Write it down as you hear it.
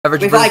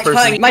Average British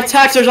person. My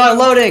taxers aren't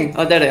loading.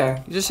 Oh, there they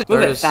are. You just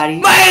move it, fatty.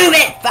 Move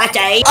it,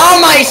 fatty.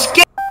 Oh my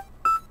skin.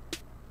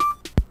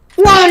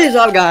 What is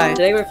up, guys?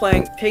 Today we're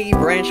playing Piggy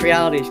Branch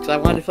Realities because I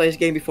wanted to play this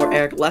game before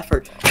Erik left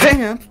for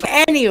camp.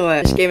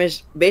 Anyway, this game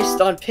is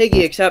based on Piggy,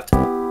 except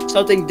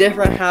something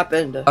different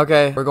happened.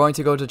 Okay, we're going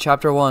to go to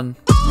chapter 1.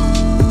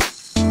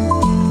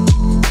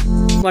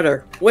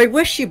 Mother, we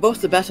wish you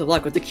both the best of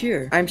luck with the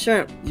cure. I'm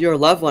sure your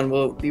loved one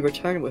will be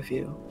returned with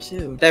you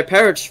soon. Their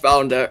parents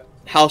found their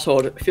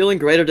household feeling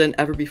greater than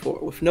ever before,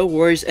 with no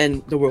worries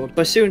in the world.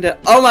 But soon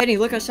oh my,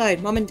 look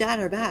outside, mom and dad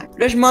are back.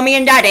 There's mommy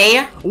and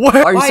daddy.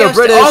 Where are you so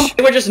British?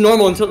 They were just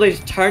normal until they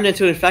turned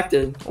into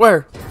infected.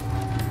 Where?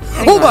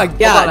 Oh my god.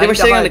 Yeah, they were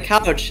sitting on the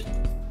couch.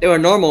 They were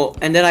normal,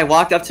 and then I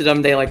walked up to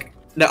them, they like,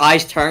 their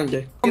eyes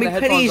turned. Mommy,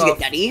 please,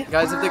 daddy.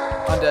 Guys, I'm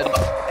dead.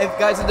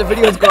 If the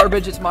video is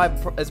garbage, it's my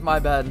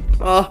bad.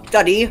 Oh,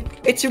 daddy,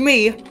 it's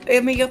me,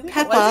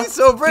 Peppa. Why is he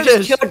so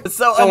British? It's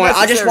so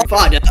unnecessary. I just want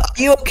father.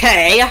 Are you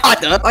okay?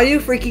 Father, are you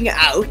freaking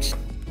out?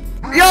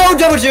 Yo,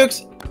 double jukes!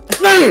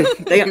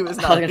 He was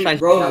not gonna try and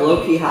bro,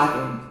 low-key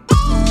hacking.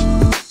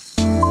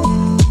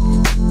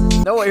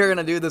 No way you're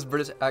gonna do this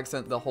British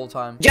accent the whole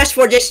time. Just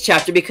for this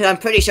chapter, because I'm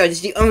pretty sure this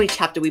is the only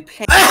chapter we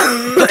play.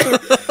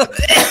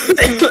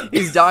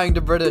 He's dying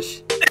to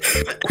British.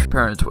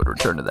 Parents would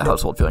return to the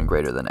household feeling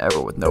greater than ever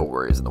with no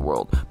worries in the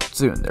world.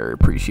 Soon they're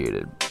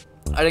appreciated.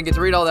 I didn't get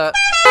to read all that.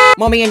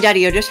 Mommy and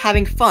daddy are just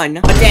having fun.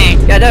 But dang.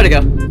 Yeah, there we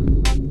go.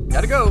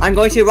 Gotta go. I'm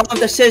going to rob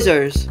the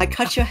scissors. I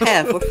cut your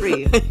hair for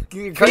free.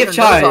 Free of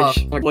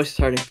charge. My voice is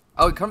hurting.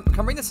 Oh, come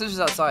bring the scissors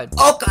outside.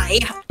 Okay.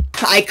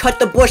 I cut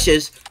the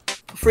bushes.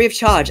 Free of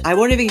charge. I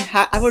wouldn't even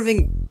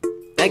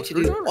beg to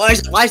do.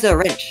 Why is there a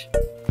wrench?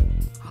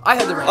 I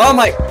had the wrench. Oh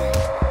my.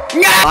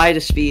 No! By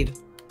the speed.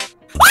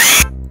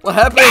 What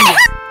happened?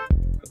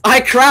 I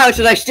crouched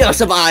and I still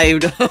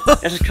survived.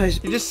 That's because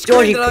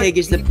Georgie Pig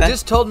is the best. You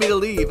just told me to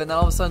leave, and then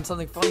all of a sudden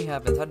something funny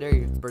happens. How dare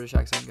you, British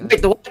accent guy?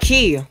 Wait, the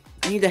key.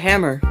 I need the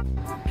hammer.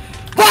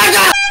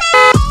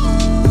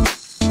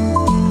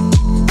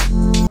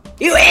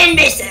 You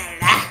imbecile!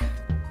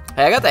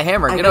 Hey, I got the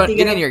hammer. Get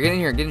in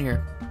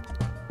here.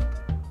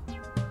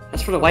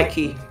 That's for the white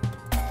key.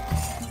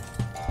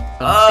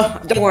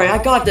 Don't worry, I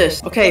got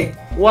this. Okay,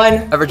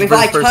 one.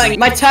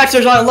 My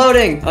taxers aren't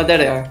loading. Oh, there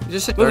they are. You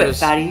just move it,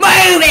 fatty. Move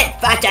it,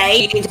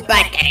 fatty. It's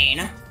back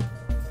in.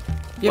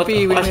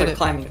 Yippee, we made it.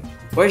 Climbing.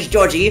 Where's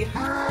Georgie?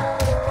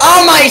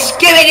 Oh my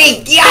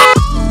skibbity! Yeah!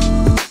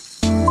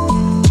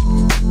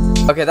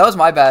 Okay, that was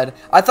my bad.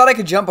 I thought I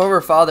could jump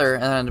over father,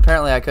 and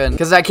apparently I couldn't.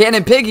 Because I can't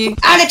in Piggy.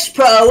 Alex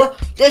Pro,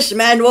 this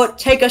man won't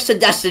take us to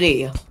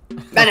destiny.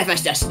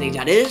 Manifest destiny,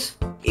 that is.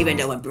 Even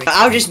though I'm British.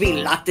 I'll just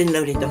be locked and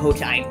loaded the whole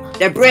time.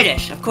 They're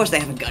British. Of course they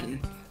have a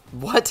gun.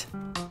 What?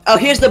 Oh,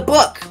 here's the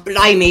book.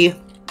 Blimey.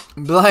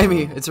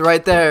 Blimey. It's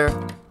right there.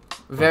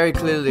 Very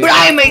clearly.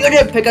 Blimey, you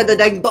didn't pick up the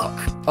dang book.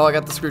 Oh, I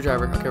got the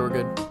screwdriver. Okay, we're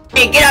good.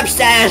 Hey, get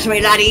upstairs, my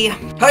laddie.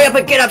 Hurry up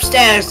and get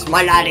upstairs,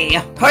 my laddie.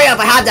 Hurry up,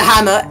 I have the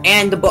hammer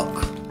and the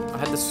book. I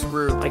had the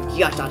screw. I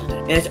got that.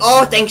 And it's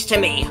all thanks to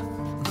me.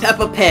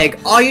 Peppa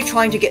Pig, are you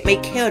trying to get me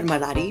killed, my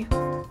laddie?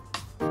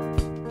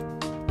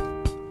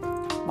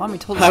 Mommy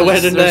told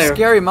us there's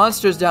scary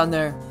monsters down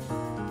there.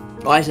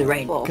 Why is it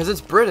raining? Because it's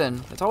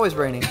Britain. It's always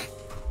raining.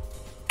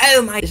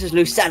 Oh my, this is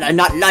Lucella,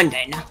 not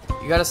London.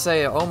 You gotta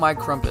say, oh my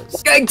crumpets.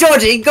 Okay,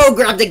 Georgie, go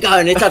grab the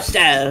gun, it's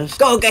upstairs.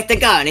 Go get the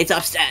gun, it's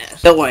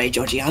upstairs. Don't worry,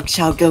 Georgie,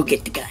 I'll go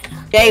get the gun.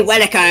 Hey,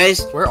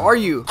 Wellikers. Where are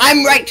you?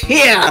 I'm right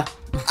here.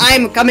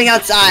 I'm coming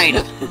outside.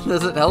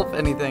 Doesn't help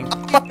anything. Oh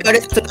my god,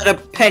 it's a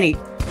penny.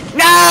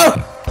 No!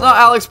 No,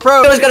 Alex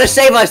Pro. He was gonna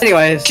save us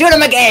anyways. Shoot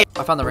him again.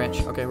 I found the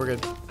wrench. Okay, we're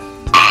good.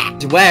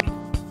 Where?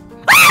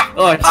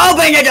 Oh,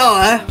 open the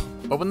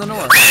door! Open the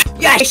door.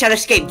 Yes, you shall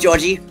escape,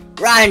 Georgie.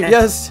 Run!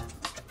 Yes!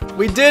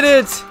 We did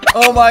it!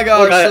 Oh my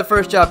gosh, okay. The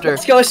first chapter.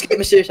 Let's go escape,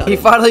 Mr. He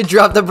finally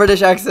dropped the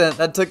British accent.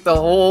 That took the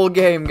whole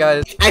game,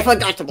 guys. I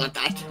forgot about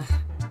that.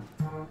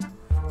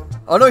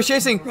 Oh no, he's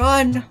chasing!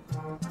 Run!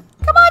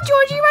 Come on,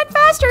 Georgie, run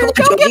faster! Come on,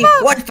 Don't Georgie, give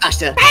up! run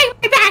faster!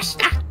 Hey,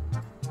 faster!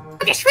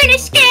 I'm just really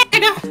scared!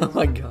 Oh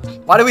my gosh.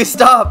 Why do we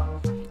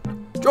stop?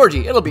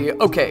 Georgie, it'll be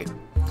okay.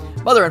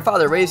 Mother and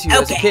father raised you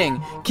as a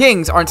king.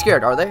 Kings aren't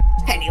scared, are they?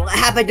 Penny, what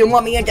happened to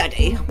mommy and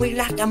daddy? We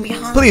left them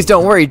behind. Please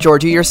don't worry,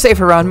 Georgie. You're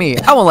safe around me.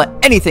 I won't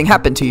let anything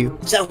happen to you.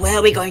 So where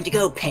are we going to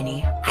go,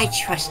 Penny? I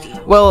trust you.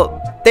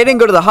 Well, they didn't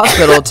go to the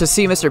hospital to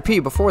see Mr. P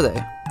before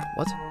they...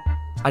 What?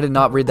 I did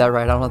not read that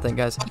right. I don't think,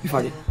 guys.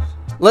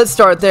 Let's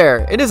start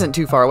there. It isn't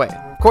too far away.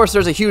 Of course,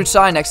 there's a huge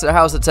sign next to the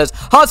house that says,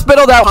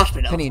 Hospital thou...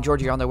 Hospital. Penny and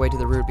Georgie are on their way to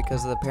the route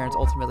because the parents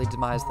ultimately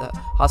demised the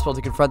hospital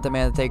to confront the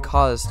man that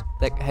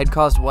had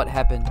caused what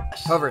happened.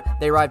 However,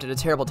 they arrived at a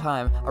terrible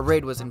time. A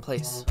raid was in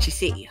place. You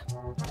see.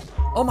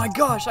 Oh my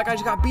gosh, that guy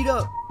just got beat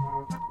up.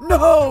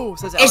 No,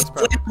 says Alex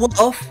Pro.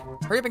 Wolf.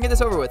 Hurry up and get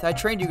this over with. I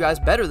trained you guys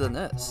better than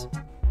this.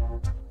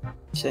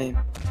 Same.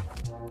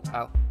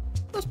 Ow.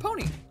 That's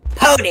Pony.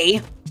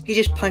 Pony? He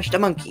just punched a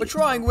monkey. We're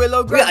trying,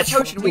 Willow. Grab the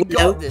potion. We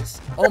got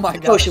this. Oh my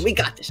gosh. Potion, we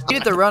got this. Meet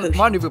at the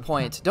rendezvous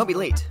point. Don't be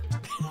late.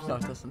 No,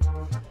 it doesn't.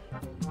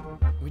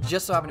 We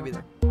just so happen to be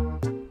there.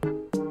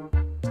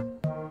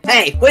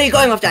 Hey, where are you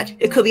going with that?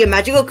 It could be a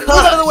magical curse. Move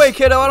out of the way,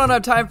 kiddo. I don't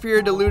have time for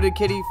your deluded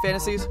kitty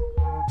fantasies.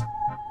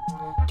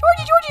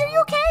 Georgie, are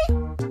you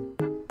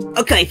okay?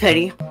 Okay,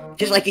 Penny.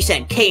 Just like you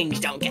said, kings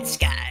don't get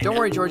scared. Don't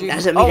worry, Georgie.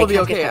 Doesn't All mean will they be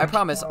can't get okay. I hurt.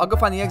 promise. I'll go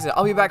find the exit.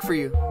 I'll be back for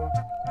you.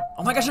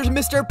 Oh my gosh, there's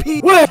Mr.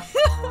 P. Wait!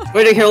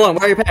 Wait here alone.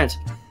 Where are your parents?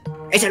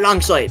 It's a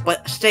long story,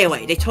 but stay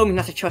away. They told me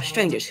not to trust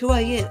strangers. Who are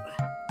you?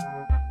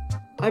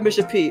 I'm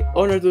Mr. P,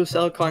 owner of the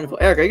Cell Carnival.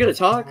 Eric, are you gonna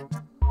talk?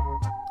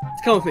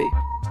 Come with me.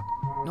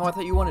 No, I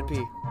thought you wanted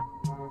P.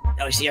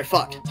 No, see, you're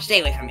fucked.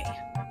 Stay away from me.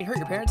 You hurt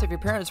your parents? If your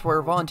parents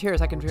were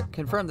volunteers, I can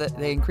confirm that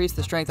they increased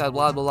the strength of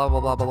blah blah blah blah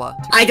blah blah blah.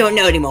 I don't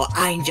know anymore.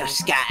 I'm just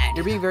scared.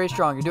 You're being very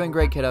strong. You're doing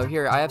great, kiddo.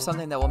 Here, I have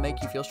something that will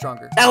make you feel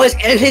stronger. That was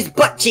in his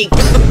butt cheek.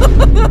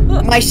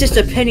 My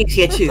sister Penny's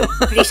here too.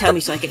 Please help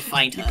me so I can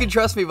find her. You can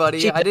trust me, buddy.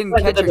 She- I didn't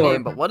catch your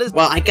name, but what is...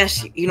 Well, I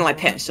guess you know my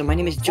parents, so my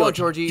name is George. Well,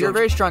 Georgie, you're a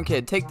very strong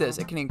kid. Take this.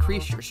 It can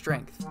increase your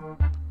strength.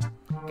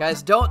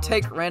 Guys, don't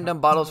take random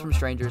bottles from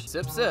strangers.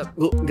 Sip, sip.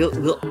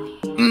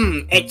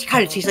 It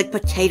kind of tastes like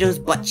potatoes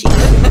butt cheek.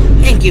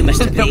 Thank you,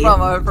 Mr. No P.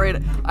 problem. I'm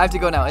afraid I have to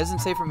go now. It isn't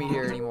safe for me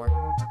here anymore.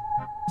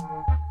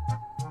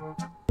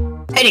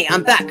 Penny,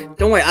 I'm back.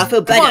 Don't worry, I'll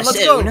feel better on, let's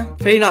soon. go.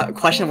 Penny not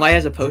question why he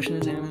has a potion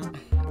in his hand.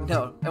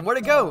 No. And where'd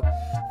it go?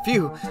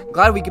 Phew.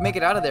 Glad we can make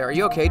it out of there. Are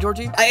you okay,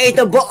 Georgie? I ate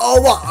the bottle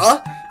of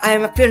water. I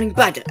am feeling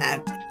better.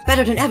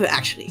 Better than ever,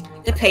 actually.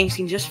 The pain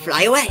seems to just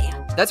fly away.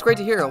 That's great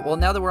to hear. Well,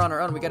 now that we're on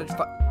our own, we gotta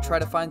try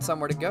to find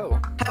somewhere to go.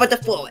 How about the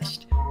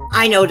forest?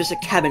 I know there's a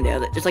cabin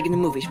there, just like in the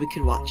movies we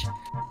could watch.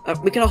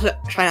 We can also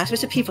try and ask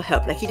Mr. P for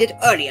help, like he did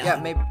earlier. Yeah,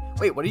 maybe.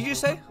 Wait, what did you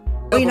say?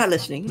 Oh, you're not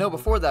listening? No,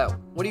 before that.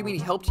 What do you mean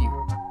he helped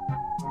you?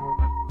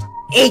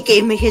 He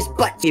gave me his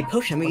butt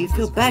potion, made me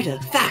feel better,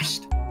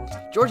 fast.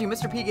 Georgie,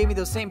 Mr. P gave me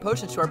those same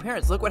potions to our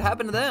parents. Look what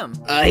happened to them.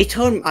 He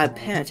told my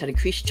parents had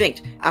increased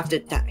strength. After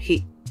that,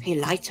 he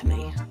lied to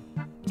me.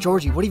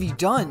 Georgie, what have you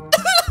done?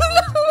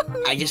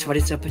 I just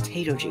wanted some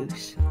potato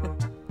juice.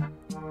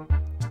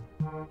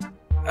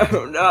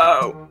 Oh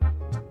no!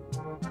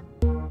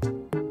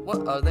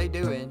 What are they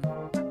doing?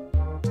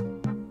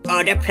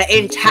 Oh, they're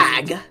playing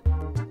tag.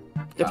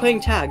 They're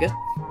playing tag.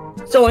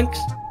 Zoinks!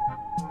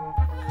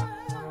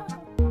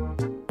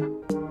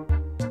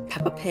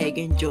 Peppa Pig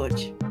and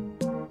George.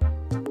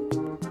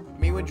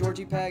 Me and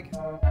Georgie Peg?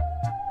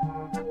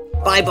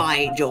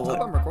 Bye-bye, I George.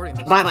 hope I'm recording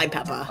this. Bye-bye,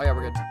 Peppa. Oh yeah,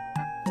 we're good.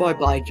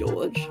 Bye-bye,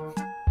 George.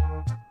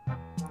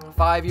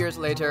 5 years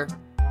later.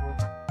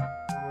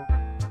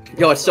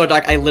 Yo, it's so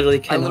dark, I literally I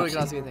cannot literally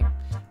cannot see a thing.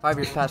 5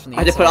 years passed from the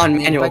I had to put incident, on and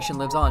the manual. infection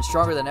lives on,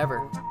 stronger than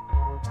ever.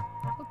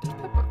 Look, there's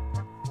Peppa.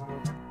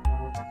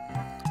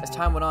 As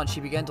time went on, she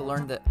began to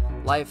learn that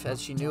life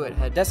as she knew it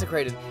had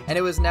desecrated, and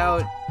it was now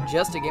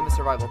just a game of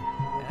survival.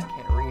 And I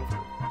can't read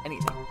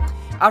anything.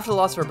 After the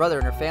loss of her brother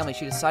and her family,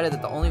 she decided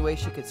that the only way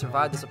she could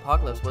survive this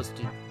apocalypse was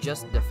to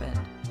just defend.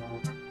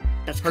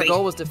 That's Her crazy.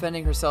 goal was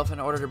defending herself in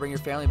order to bring her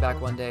family back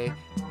one day,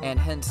 and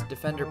hence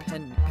Defender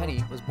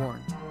Penny was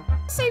born.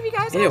 Save you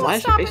guys. Yeah, I why won't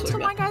is your stop face until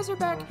like my guys are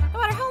back. No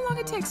matter how long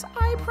it takes,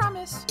 I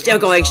promise. Still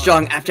going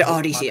strong after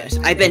all these years.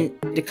 I've been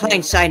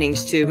declining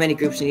signings to many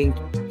groups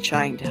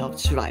trying to help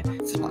survive.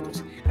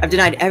 I've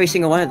denied every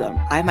single one of them.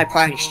 I have my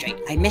priorities straight.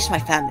 I miss my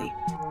family.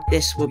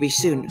 This will be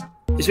soon.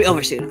 This will be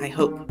over soon, I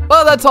hope.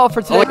 Well, that's all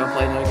for Oh, today. I'm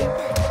playing that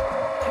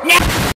again.